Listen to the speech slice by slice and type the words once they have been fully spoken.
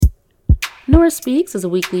Nora Speaks is a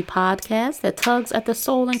weekly podcast that tugs at the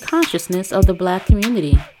soul and consciousness of the Black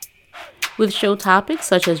community. With show topics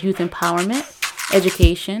such as youth empowerment,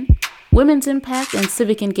 education, women's impact, and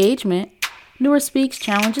civic engagement, Nora Speaks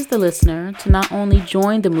challenges the listener to not only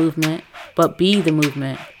join the movement, but be the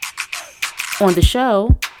movement. On the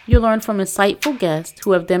show, you'll learn from insightful guests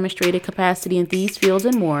who have demonstrated capacity in these fields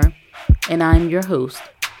and more, and I'm your host,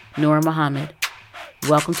 Noor Muhammad.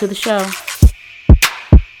 Welcome to the show.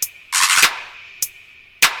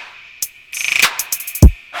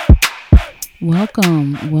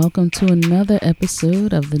 Welcome to another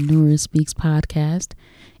episode of the Nora Speaks podcast,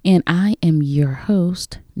 and I am your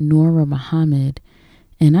host, Noor Muhammad,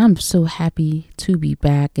 and I'm so happy to be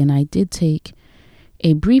back. And I did take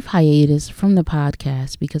a brief hiatus from the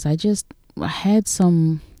podcast because I had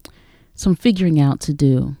some figuring out to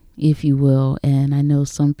do, if you will, and I know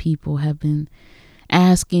some people have been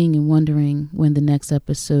asking and wondering when the next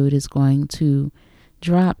episode is going to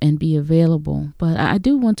drop and be available. But I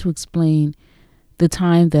do want to explain the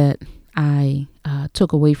time that I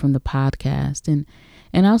took away from the podcast,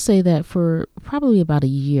 and I'll say that for probably about a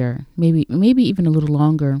year, maybe even a little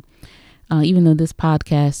longer. Even though this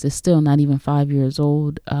podcast is still not even 5 years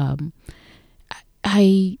old,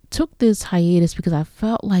 I took this hiatus because I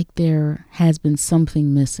felt like there has been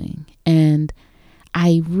something missing, and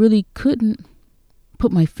I really couldn't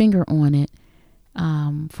put my finger on it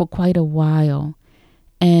for quite a while.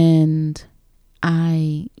 And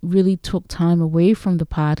I really took time away from the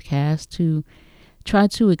podcast to try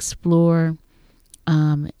to explore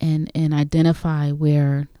and identify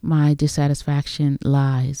where my dissatisfaction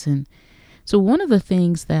lies. And so one of the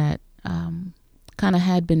things that kind of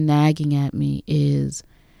had been nagging at me is,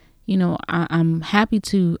 I'm happy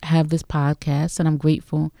to have this podcast, and I'm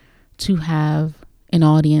grateful to have an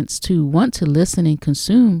audience to want to listen and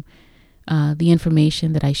consume the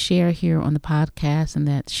information that I share here on the podcast and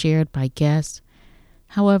that's shared by guests.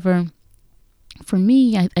 However, for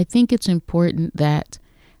me, I think it's important that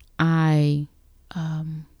I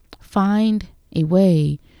find a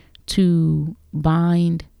way to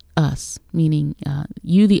bind us, meaning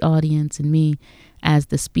you, the audience, and me as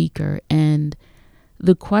the speaker. And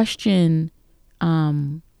the question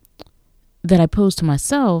that I pose to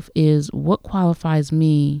myself is, what qualifies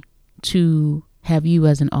me to have you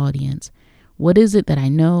as an audience? What is it that I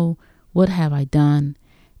know? What have I done?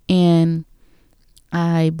 And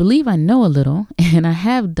I believe I know a little, and I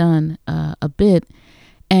have done a bit.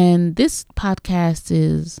 And this podcast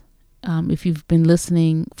is, if you've been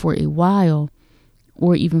listening for a while,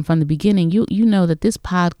 or even from the beginning, you know that this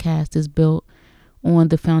podcast is built on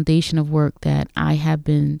the foundation of work that I have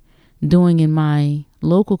been doing in my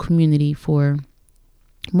local community for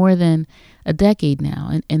more than a decade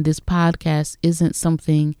now. And this podcast isn't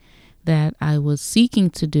something that I was seeking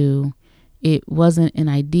to do. It wasn't an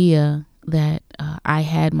idea that I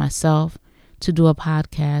had myself to do a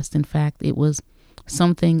podcast. In fact, it was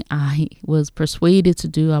something I was persuaded to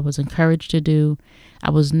do. I was encouraged to do.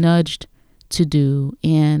 I was nudged to do,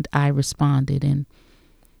 and I responded. And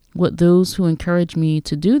what those who encouraged me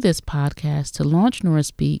to do this podcast, to launch Nora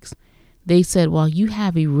Speaks, they said, well, you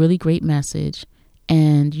have a really great message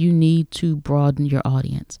and you need to broaden your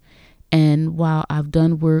audience. And while I've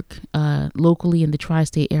done work locally in the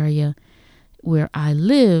tri-state area where I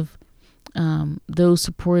live, those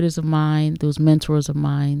supporters of mine, those mentors of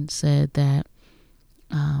mine said that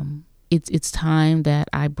it's time that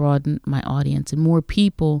I broaden my audience and more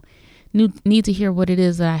people need to hear what it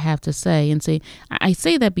is that I have to say. And I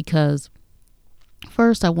say that because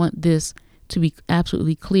first I want this to be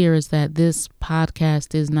absolutely clear, is that this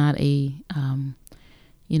podcast is not it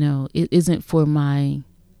isn't for my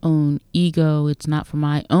own ego. It's not for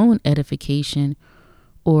my own edification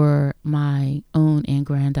or my own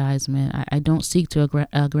aggrandizement. I don't seek to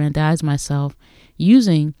aggrandize myself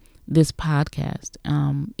using this podcast.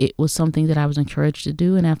 It was something that I was encouraged to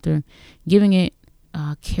do, and after giving it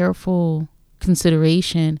careful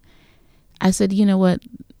consideration, I said, you know what,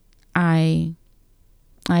 I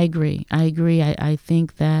agree. I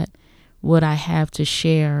think that what I have to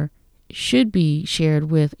share should be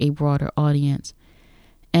shared with a broader audience.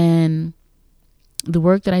 And the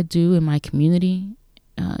work that I do in my community,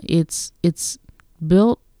 it's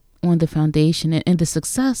built on the foundation and the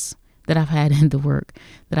success that I've had in the work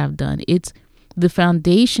that I've done. It's the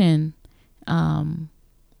foundation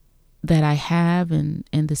that I have and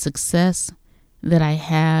the success that I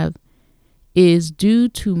have is due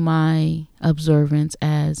to my observance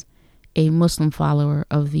as a Muslim follower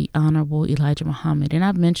of the Honorable Elijah Muhammad. And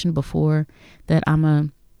I've mentioned before that I'm a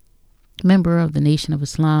member of the Nation of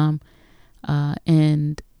Islam,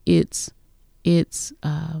 and it's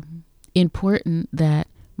important that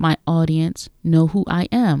my audience know who I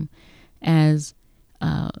am. As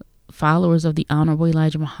followers of the Honorable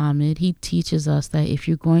Elijah Muhammad, he teaches us that if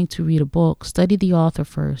you're going to read a book, study the author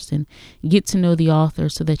first and get to know the author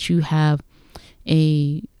so that you have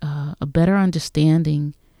a better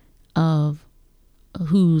understanding of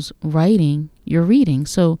who's writing you're reading.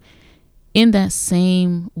 So in that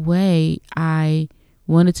same way, I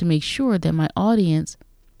wanted to make sure that my audience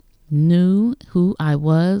knew who I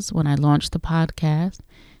was when I launched the podcast.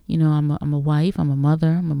 You know, I'm a wife, I'm a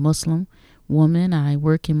mother, I'm a Muslim woman. I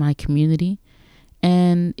work in my community,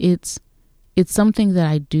 and it's something that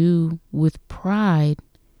I do with pride.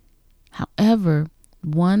 However,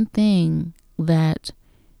 one thing that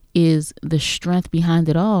is the strength behind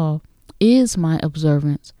it all is my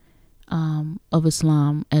observance of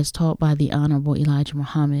Islam as taught by the Honorable Elijah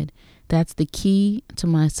Muhammad. That's the key to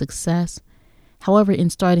my success. However, in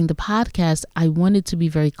starting the podcast, I wanted to be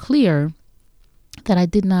very clear that I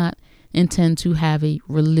did not intend to have a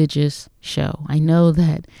religious show. I know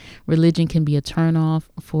that religion can be a turnoff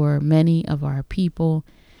for many of our people,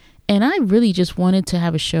 and I really just wanted to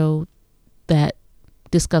have a show that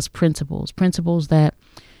discussed principles that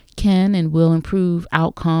can and will improve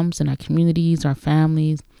outcomes in our communities, our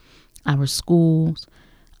families, our schools.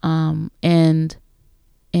 And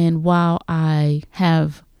while I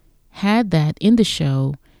have had that in the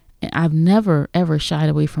show, I've never ever shied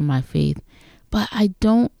away from my faith, but I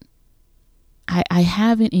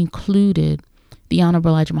haven't included the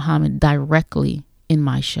Honorable Elijah Muhammad directly in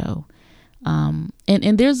my show. And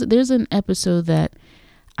there's an episode that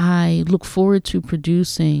I look forward to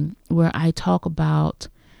producing where I talk about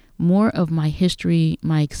more of my history,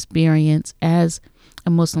 my experience as a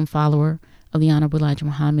Muslim follower of the Honorable Elijah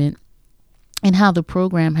Muhammad, and how the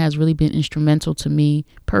program has really been instrumental to me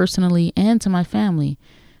personally and to my family,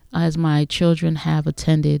 as my children have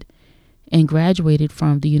attended and graduated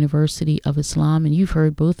from the University of Islam. And you've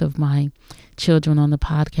heard both of my children on the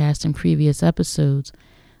podcast in previous episodes.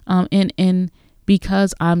 And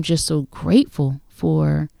because I'm just so grateful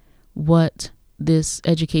for what this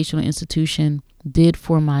educational institution did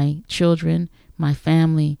for my children, my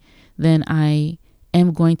family, then I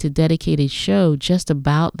am going to dedicate a show just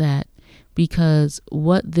about that, because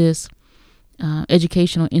what this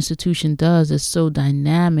educational institution does is so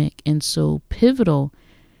dynamic and so pivotal.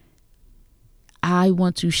 I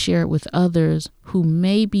want to share it with others who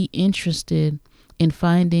may be interested in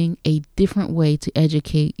finding a different way to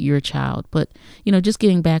educate your child. But, you know, just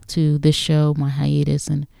getting back to this show, my hiatus,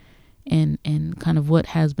 and kind of what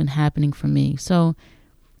has been happening for me. So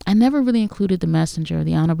I never really included the messenger,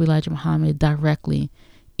 the Honorable Elijah Muhammad, directly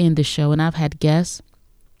in the show. And I've had guests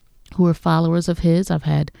who are followers of his. I've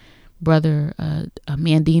had Brother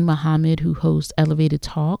Mandine Muhammad, who hosts Elevated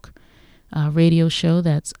Talk, radio show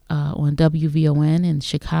that's on WVON in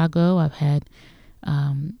Chicago. I've had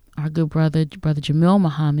our good brother Jamil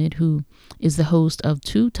Muhammad, who is the host of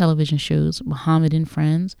 2 television shows, Muhammad and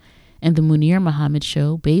Friends and the Munir Muhammad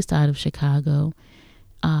Show, based out of Chicago,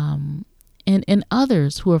 and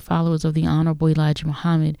others who are followers of the Honorable Elijah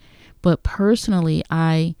Muhammad. But personally,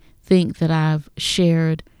 I think that I've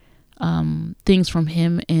shared things from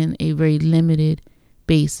him in a very limited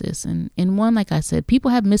basis. And one, like I said,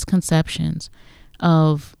 people have misconceptions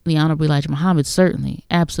of the Honorable Elijah Muhammad, certainly,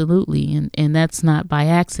 absolutely. And that's not by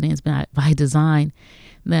accident, it's by design,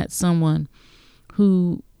 that someone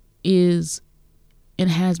who is and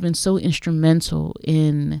has been so instrumental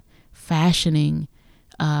in fashioning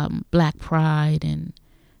Black pride and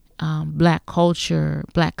Black culture,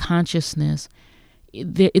 Black consciousness,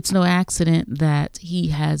 it's no accident that he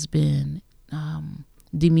has been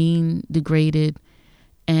demeaned, degraded,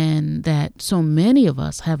 and that so many of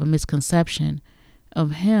us have a misconception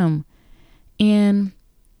of him. And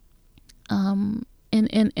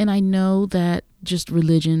I know that just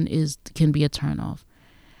religion can be a turnoff.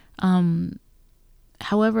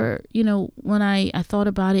 However, you know, when I thought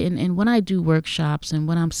about it, and when I do workshops and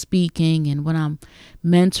when I'm speaking and when I'm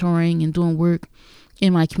mentoring and doing work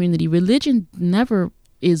in my community, religion never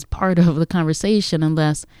is part of the conversation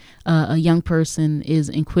unless a young person is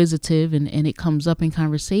inquisitive and it comes up in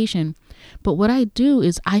conversation. But what I do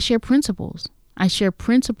is I share principles. I share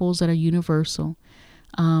principles that are universal.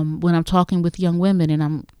 When I'm talking with young women and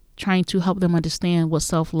I'm trying to help them understand what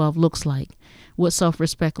self-love looks like, what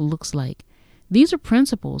self-respect looks like. These are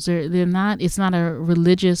principles. They're not, it's not a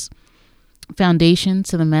religious foundation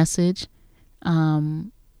to the message.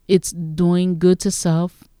 It's doing good to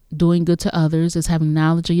self, doing good to others. It's having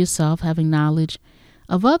knowledge of yourself, having knowledge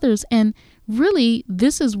of others. And really,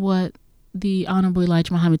 this is what the Honorable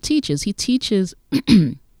Elijah Muhammad teaches. He teaches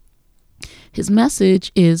his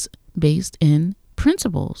message is based in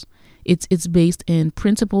principles. It's based in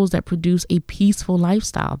principles that produce a peaceful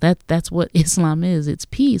lifestyle. That's what Islam is. It's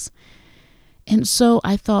peace. And so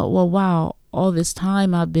I thought, well, wow, all this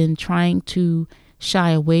time I've been trying to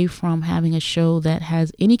shy away from having a show that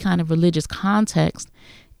has any kind of religious context.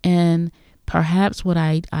 And perhaps what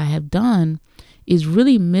I have done is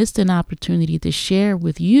really missed an opportunity to share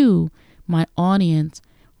with you, my audience,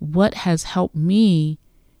 what has helped me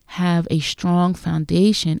have a strong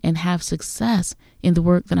foundation and have success in the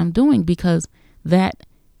work that I'm doing, because that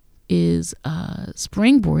is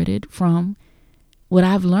springboarded from what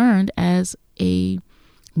I've learned as a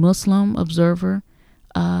Muslim observer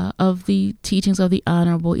of the teachings of the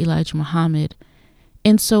Honorable Elijah Muhammad.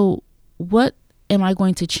 And so what am I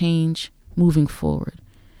going to change moving forward?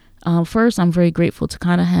 First, I'm very grateful to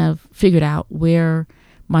kind of have figured out where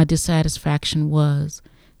my dissatisfaction was.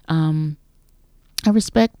 I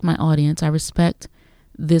respect my audience. I respect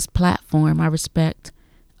this platform. I respect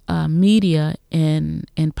media and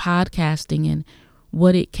podcasting and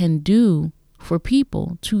what it can do for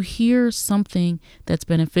people to hear something that's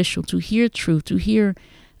beneficial, to hear truth, to hear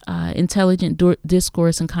intelligent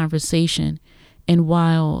discourse and conversation. And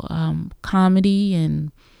while comedy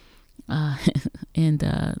and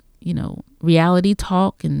reality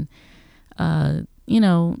talk and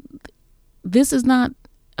this is not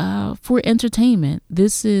for entertainment.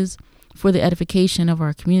 This is for the edification of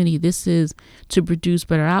our community. This is to produce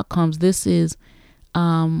better outcomes. This is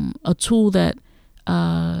a tool that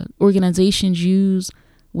organizations use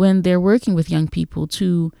when they're working with young people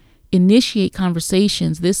to initiate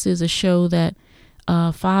conversations. This is a show that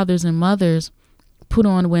fathers and mothers put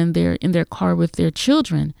on when they're in their car with their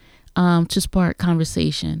children to spark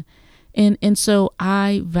conversation. And so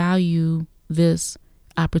I value this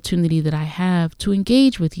opportunity that I have to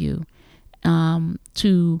engage with you,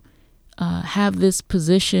 to have this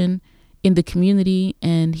position in the community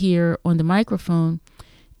and here on the microphone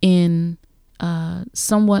in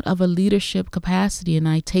somewhat of a leadership capacity. And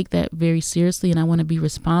I take that very seriously, and I want to be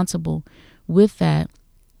responsible with that.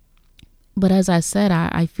 But as I said,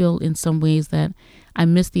 I feel in some ways that I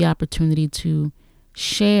missed the opportunity to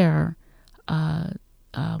share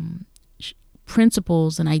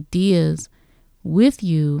principles and ideas with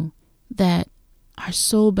you that are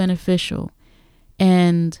so beneficial.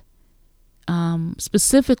 And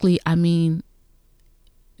specifically, I mean,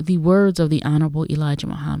 the words of the Honorable Elijah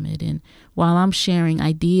Muhammad. And while I'm sharing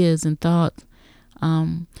ideas and thoughts,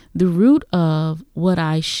 the root of what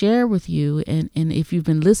I share with you, and if you've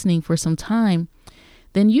been listening for some time,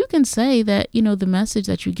 then you can say that, the message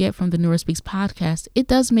that you get from the Noura Speaks podcast, it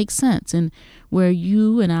does make sense. And where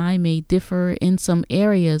you and I may differ in some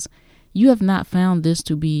areas, you have not found this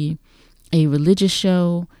to be a religious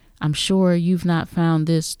show. I'm sure you've not found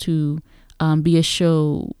this to be a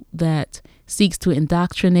show that seeks to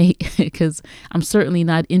indoctrinate, because I'm certainly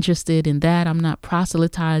not interested in that. I'm not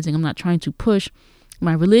proselytizing. I'm not trying to push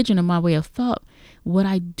my religion or my way of thought. What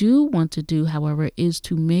I do want to do, however, is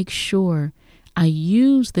to make sure I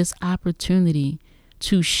use this opportunity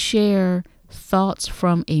to share thoughts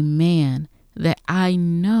from a man that I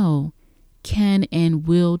know can and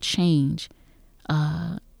will change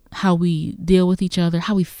how we deal with each other,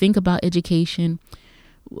 how we think about education,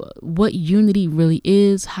 what unity really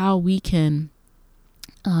is, how we can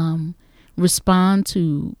respond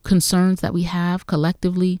to concerns that we have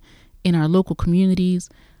collectively in our local communities,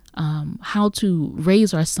 how to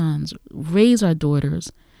raise our sons, raise our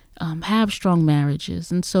daughters, have strong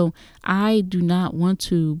marriages. And so I do not want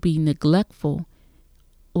to be neglectful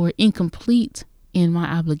or incomplete in my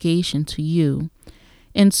obligation to you.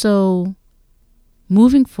 And so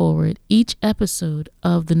moving forward, each episode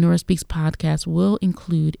of the Noura Speaks podcast will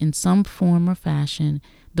include in some form or fashion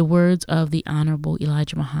the words of the Honorable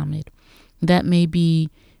Elijah Muhammad. That may be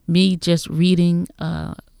me just reading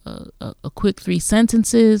a quick 3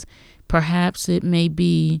 sentences. Perhaps it may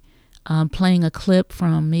be playing a clip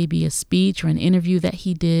from maybe a speech or an interview that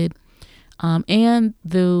he did. And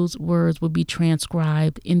those words will be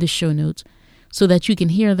transcribed in the show notes so that you can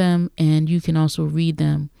hear them and you can also read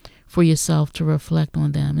them for yourself to reflect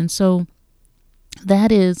on them. And so that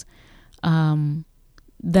is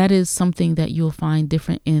something that you'll find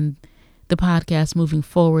different in the podcast moving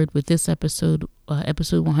forward with this episode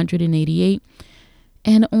 188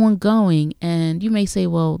 and ongoing. And you may say,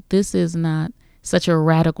 well, this is not such a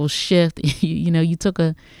radical shift. You took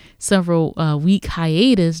a several week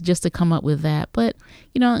hiatus just to come up with that. But,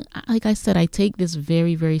 like I said, I take this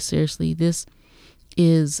very, very seriously. This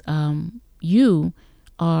is, you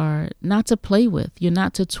are not to play with. You're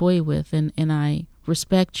not to toy with. And I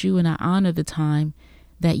respect you and I honor the time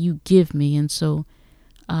that you give me. And so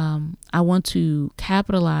I want to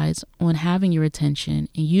capitalize on having your attention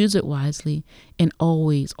and use it wisely, and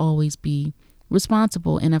always, always be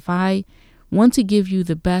responsible. And if I want to give you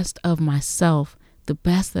the best of myself, the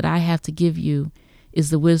best that I have to give you is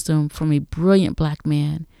the wisdom from a brilliant Black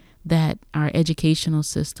man that our educational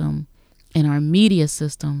system and our media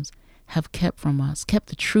systems have kept from us, kept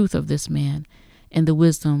the truth of this man and the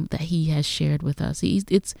wisdom that he has shared with us.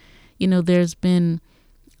 There's been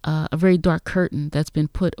a very dark curtain that's been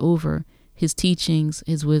put over his teachings,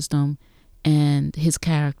 his wisdom, and his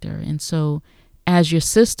character. And so as your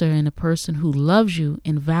sister and a person who loves you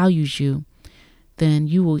and values you, then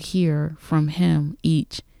you will hear from him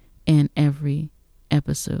each and every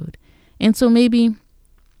episode. And so maybe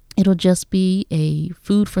it'll just be a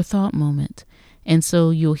food for thought moment. And so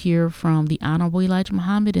you'll hear from the Honorable Elijah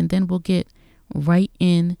Muhammad, and then we'll get right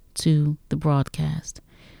into the broadcast.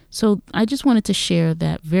 So I just wanted to share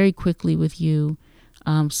that very quickly with you.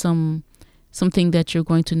 Something that you're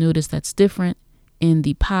going to notice that's different in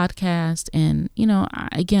the podcast. And,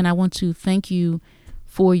 I want to thank you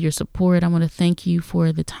for your support. I want to thank you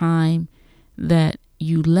for the time that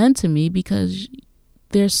you lend to me, because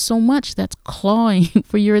there's so much that's clawing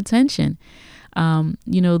for your attention.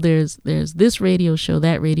 There's this radio show,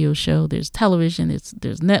 that radio show, there's television,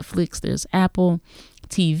 there's Netflix, there's Apple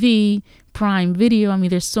TV, Prime Video. I mean,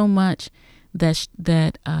 there's so much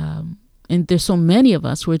and there's so many of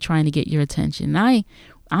us who are trying to get your attention.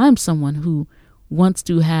 I'm someone who wants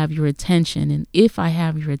to have your attention. And if I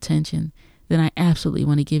have your attention, then I absolutely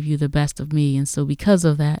want to give you the best of me. And so because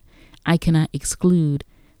of that, I cannot exclude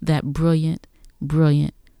that brilliant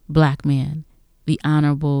Black man, the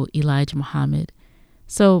Honorable Elijah Muhammad.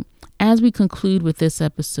 So as we conclude with this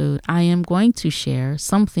episode, I am going to share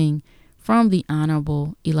something from the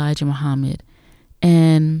Honorable Elijah Muhammad.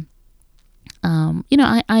 And,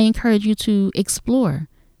 I encourage you to explore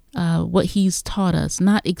what he's taught us,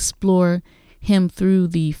 not explore him through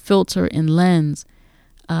the filter and lens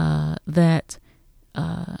that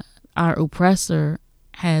our oppressor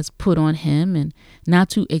has put on him, and not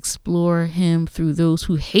to explore him through those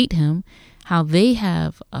who hate him, how they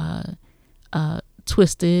have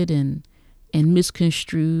twisted and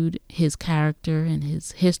misconstrued his character and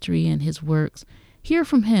his history and his works. Hear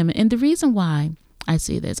from him. And the reason why I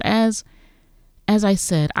say this, as I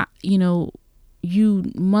said, you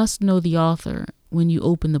must know the author when you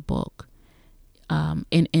open the book,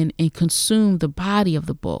 and consume the body of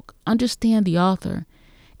the book. Understand the author.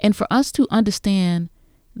 And for us to understand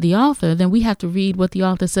the author, then we have to read what the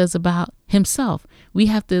author says about himself. We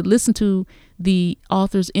have to listen to the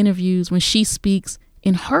author's interviews when she speaks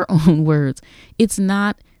in her own words. It's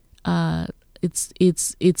not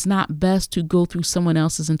it's not best to go through someone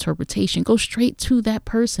else's interpretation. Go straight to that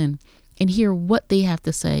person and hear what they have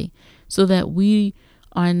to say, so that we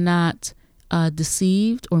are not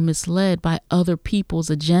deceived or misled by other people's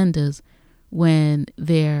agendas when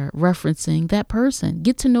they're referencing that person.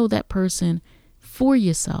 Get to know that person for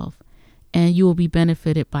yourself, and you will be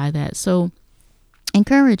benefited by that. So I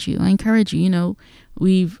encourage you,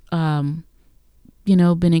 we've,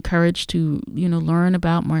 been encouraged to, learn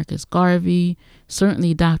about Marcus Garvey,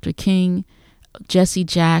 certainly Dr. King, Jesse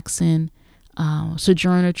Jackson,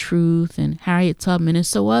 Sojourner Truth, and Harriet Tubman, and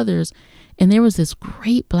so others. And there was this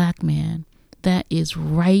great Black man that was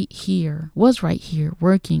right here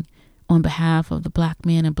working on behalf of the Black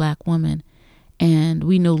man and Black woman. And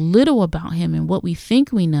we know little about him, and what we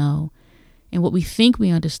think we know and what we think we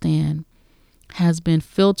understand has been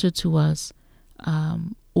filtered to us,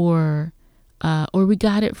 or we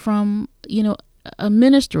got it from, a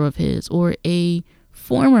minister of his, or a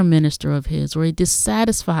former minister of his, or a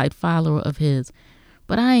dissatisfied follower of his.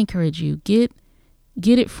 But I encourage you, get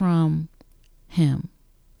it from him.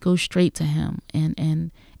 Go straight to him,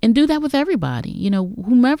 and do that with everybody,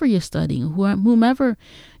 whomever you're studying, whomever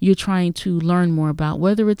you're trying to learn more about,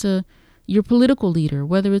 whether it's your political leader,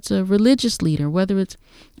 whether it's a religious leader, whether it's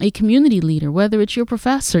a community leader, whether it's your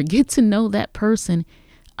professor. Get to know that person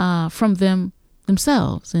from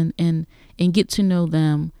themselves, and get to know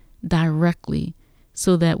them directly,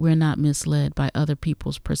 so that we're not misled by other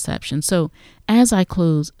people's perception. So as I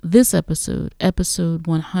close this episode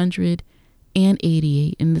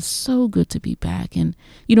 188, and it's so good to be back. And,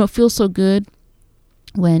 it feels so good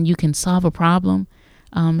when you can solve a problem.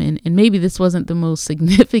 And maybe this wasn't the most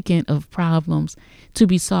significant of problems to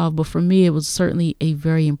be solved, but for me, it was certainly a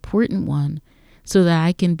very important one, so that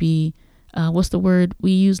I can be, what's the word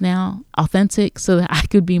we use now? Authentic, so that I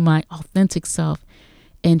could be my authentic self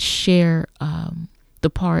and share the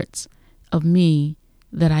parts of me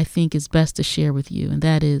that I think is best to share with you. And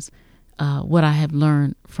that is what I have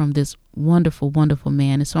learned from this wonderful, wonderful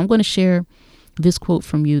man. And so I'm going to share this quote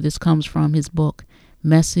from you. This comes from his book,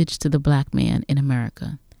 Message to the Black Man in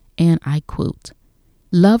America. And I quote,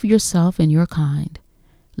 "Love yourself and your kind.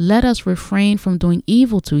 Let us refrain from doing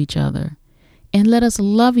evil to each other, and let us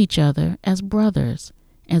love each other as brothers,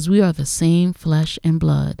 as we are the same flesh and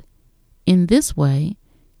blood. In this way,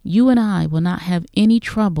 you and I will not have any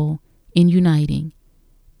trouble in uniting.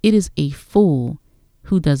 It is a fool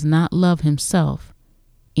who does not love himself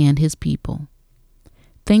and his people."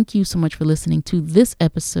 Thank you so much for listening to this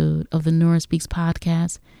episode of the Nora Speaks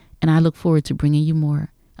podcast, and I look forward to bringing you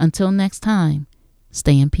more. Until next time,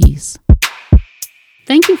 stay in peace.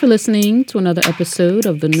 Thank you for listening to another episode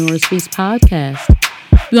of the Nora Speaks podcast.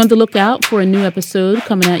 Be on the lookout for a new episode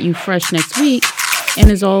coming at you fresh next week. And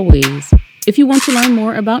as always, if you want to learn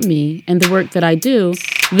more about me and the work that I do,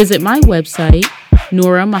 visit my website,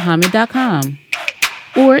 NoraMuhammad.com.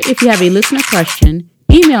 Or if you have a listener question,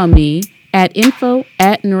 email me at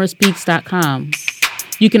info@noraspeaks.com.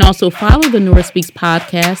 You can also follow the Nora Speaks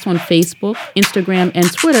podcast on Facebook, Instagram, and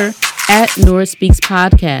Twitter at Nora Speaks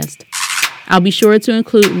Podcast. I'll be sure to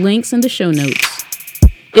include links in the show notes.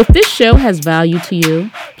 If this show has value to you,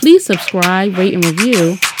 please subscribe, rate, and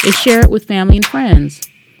review, and share it with family and friends.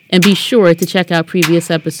 And be sure to check out previous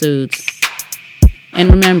episodes. And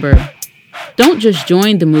remember, don't just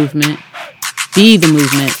join the movement, be the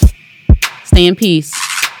movement. Stay in peace.